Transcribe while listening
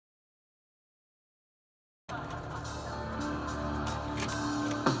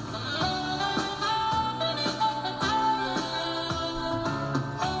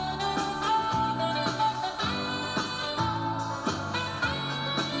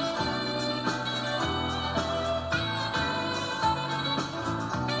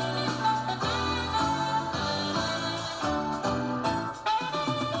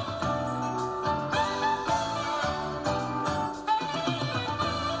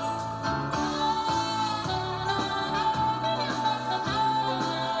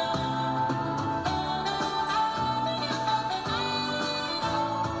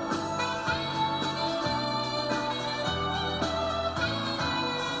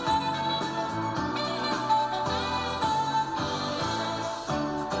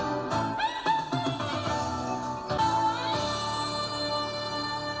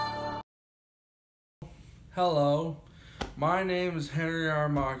Hello, my name is Henry R.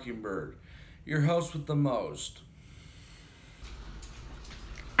 Mockingbird, your host with the most.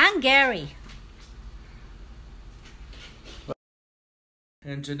 I'm Gary.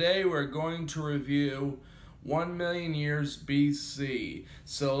 And today we're going to review 1 million years BC.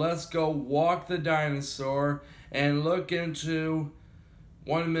 So let's go walk the dinosaur and look into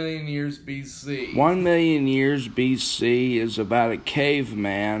 1 million years BC. 1 million years BC is about a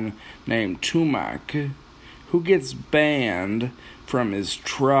caveman named Tumak who gets banned from his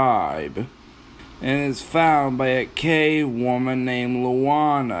tribe and is found by a cave woman named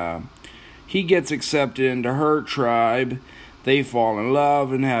Luana. He gets accepted into her tribe. They fall in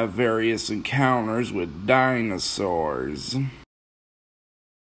love and have various encounters with dinosaurs.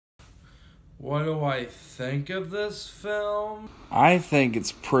 What do I think of this film? I think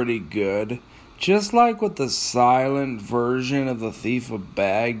it's pretty good. Just like with the silent version of The Thief of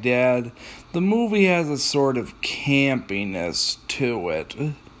Baghdad, the movie has a sort of campiness to it.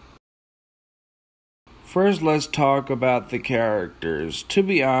 First, let's talk about the characters. To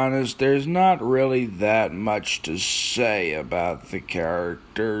be honest, there's not really that much to say about the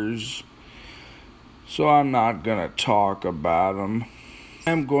characters, so I'm not going to talk about them.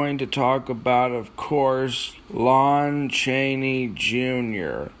 I'm going to talk about, of course, Lon Chaney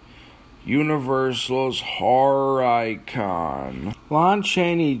Jr., Universal's horror icon. Lon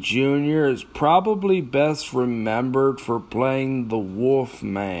Chaney Jr. is probably best remembered for playing the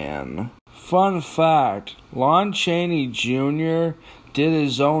Wolfman. Fun fact, Lon Chaney Jr. did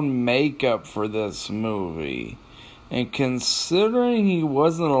his own makeup for this movie. And considering he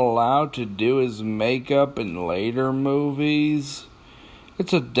wasn't allowed to do his makeup in later movies,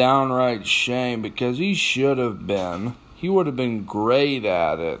 it's a downright shame because he should have been. He would have been great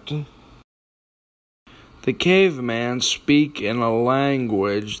at it. The cavemen speak in a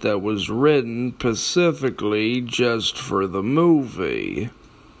language that was written specifically just for the movie.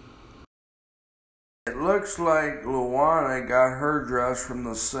 It looks like Luana got her dress from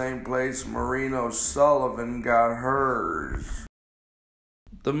the same place Maureen O'Sullivan got hers.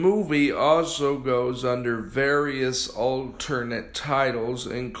 The movie also goes under various alternate titles,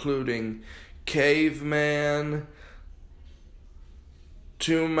 including Caveman,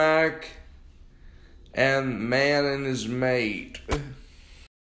 Tumak, and Man and His Mate.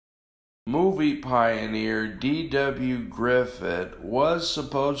 Movie pioneer D.W. Griffith was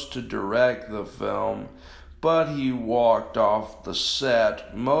supposed to direct the film, but he walked off the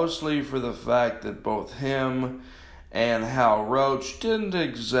set, mostly for the fact that both him and Hal Roach didn't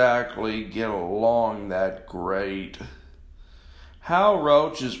exactly get along that great. Hal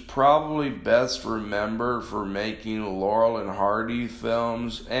Roach is probably best remembered for making Laurel and Hardy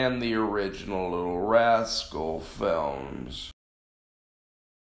films and the original Little Rascal films.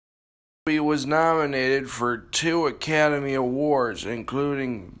 He was nominated for 2 Academy Awards,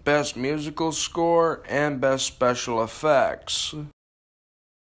 including Best Musical Score and Best Special Effects.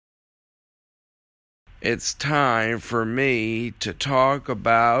 It's time for me to talk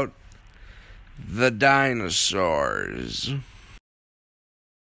about the dinosaurs.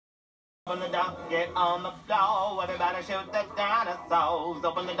 Open the door, get on the floor. Everybody shoot the dinosaurs.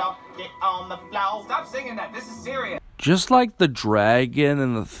 Open the door, get on the floor. Stop singing that. This is serious. Just like the dragon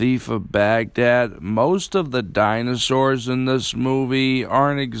in The Thief of Baghdad, most of the dinosaurs in this movie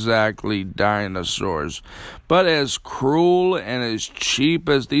aren't exactly dinosaurs. But as cruel and as cheap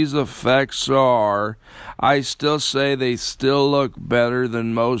as these effects are, I still say they still look better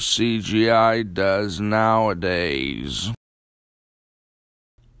than most CGI does nowadays.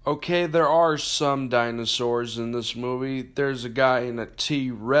 Okay, there are some dinosaurs in this movie. There's a guy in a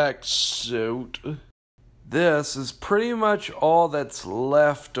T-Rex suit. This is pretty much all that's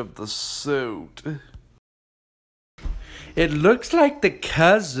left of the suit. It looks like the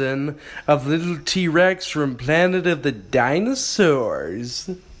cousin of little T-Rex from Planet of the Dinosaurs.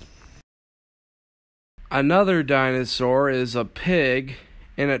 Another dinosaur is a pig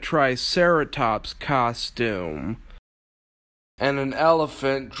in a Triceratops costume. And an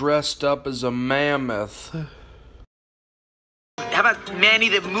elephant dressed up as a mammoth. How about Manny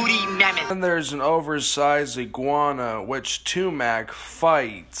the Moody Mammoth? And there's an oversized iguana, which Tumak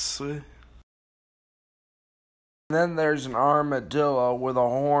fights. And then there's an armadillo with a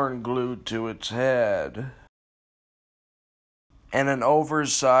horn glued to its head. And an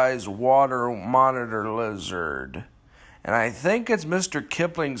oversized water monitor lizard. And I think it's Mr.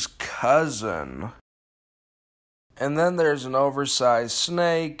 Kipling's cousin. And then there's an oversized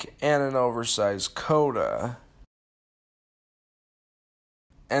snake and an oversized coda.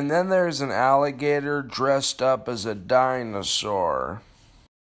 And then there's an alligator dressed up as a dinosaur.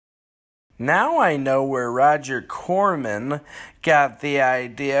 Now I know where Roger Corman got the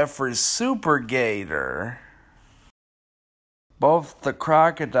idea for Super Gator. Both the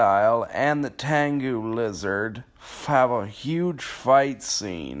crocodile and the Tengu lizard have a huge fight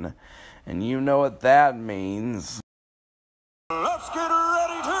scene, and you know what that means. Let's get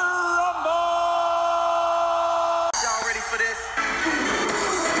ready to rumble! Y'all ready for this?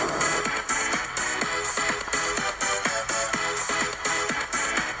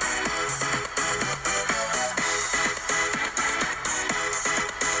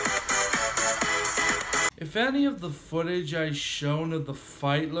 If any of the footage I shown of the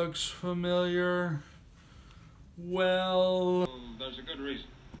fight looks familiar, well, There's a good reason.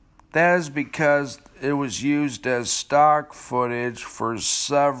 That is because it was used as stock footage for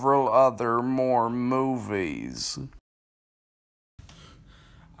several other more movies.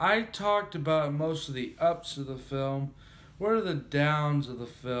 I talked about most of the ups of the film. What are the downs of the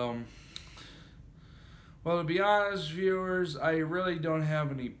film? Well, to be honest, viewers, I really don't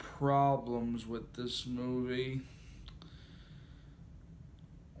have any problems with this movie.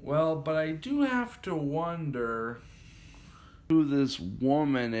 Well, but I do have to wonder who this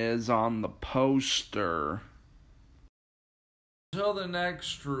woman is on the poster. Until the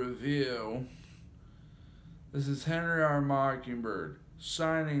next review, this is Henry R. Mockingbird,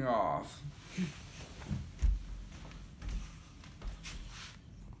 signing off.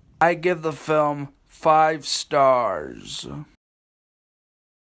 I give the film 5 stars.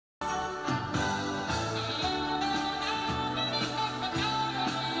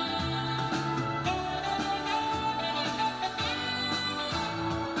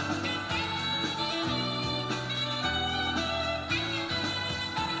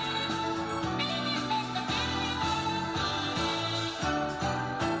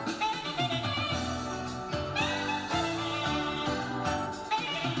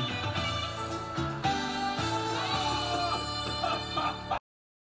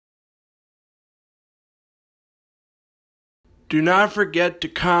 Do not forget to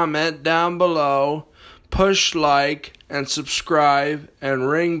comment down below, push like and subscribe, and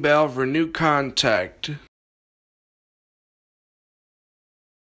ring bell for new content.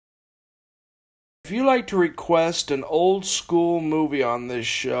 If you'd like to request an old school movie on this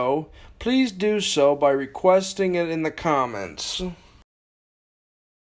show, please do so by requesting it in the comments.